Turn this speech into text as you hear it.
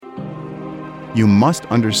You must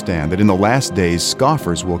understand that in the last days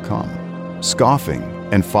scoffers will come, scoffing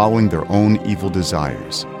and following their own evil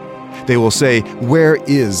desires. They will say, "Where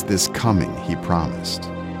is this coming he promised?"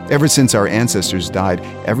 Ever since our ancestors died,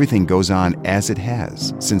 everything goes on as it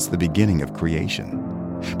has since the beginning of creation.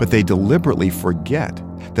 But they deliberately forget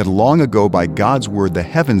that long ago by God's word the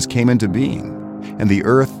heavens came into being, and the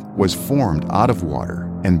earth was formed out of water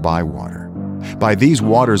and by water. By these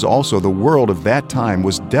waters also the world of that time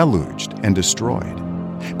was deluged and destroyed.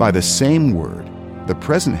 By the same word, the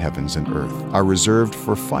present heavens and earth are reserved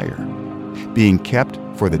for fire, being kept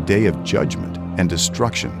for the day of judgment and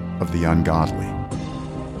destruction of the ungodly.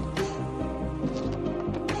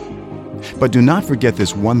 But do not forget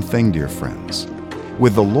this one thing, dear friends.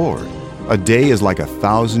 With the Lord, a day is like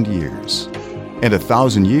 1,000 years, and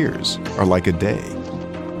 1,000 years are like a day.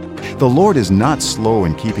 The Lord is not slow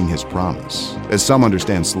in keeping his promise, as some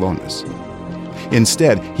understand slowness.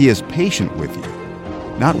 Instead, he is patient with you,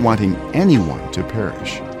 not wanting anyone to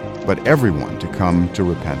perish, but everyone to come to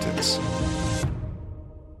repentance.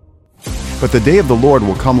 But the day of the Lord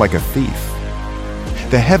will come like a thief.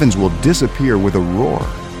 The heavens will disappear with a roar.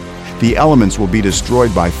 The elements will be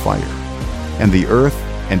destroyed by fire, and the earth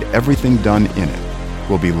and everything done in it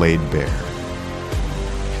will be laid bare.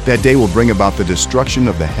 That day will bring about the destruction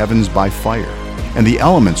of the heavens by fire, and the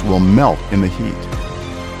elements will melt in the heat.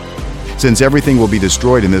 Since everything will be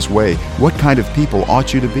destroyed in this way, what kind of people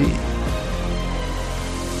ought you to be?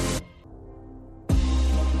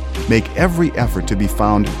 Make every effort to be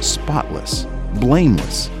found spotless,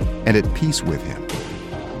 blameless, and at peace with him.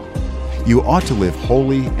 You ought to live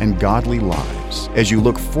holy and godly lives as you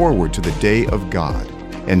look forward to the day of God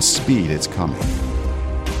and speed its coming.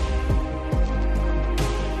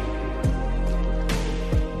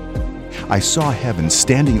 I saw heaven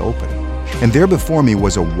standing open, and there before me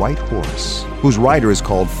was a white horse, whose rider is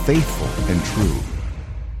called Faithful and True.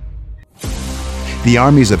 The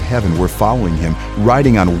armies of heaven were following him,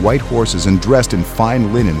 riding on white horses and dressed in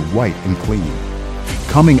fine linen, white and clean.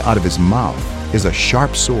 Coming out of his mouth is a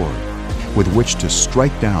sharp sword, with which to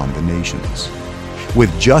strike down the nations.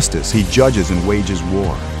 With justice he judges and wages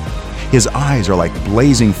war. His eyes are like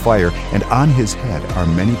blazing fire, and on his head are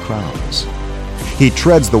many crowns. He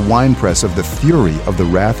treads the winepress of the fury of the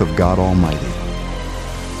wrath of God Almighty.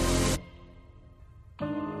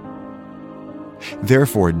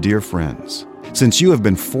 Therefore, dear friends, since you have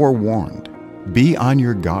been forewarned, be on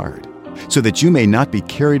your guard, so that you may not be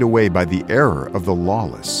carried away by the error of the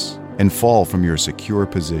lawless and fall from your secure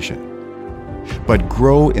position. But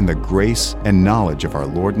grow in the grace and knowledge of our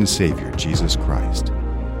Lord and Savior, Jesus Christ.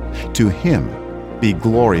 To him be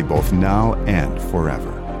glory both now and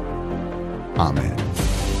forever. Amen.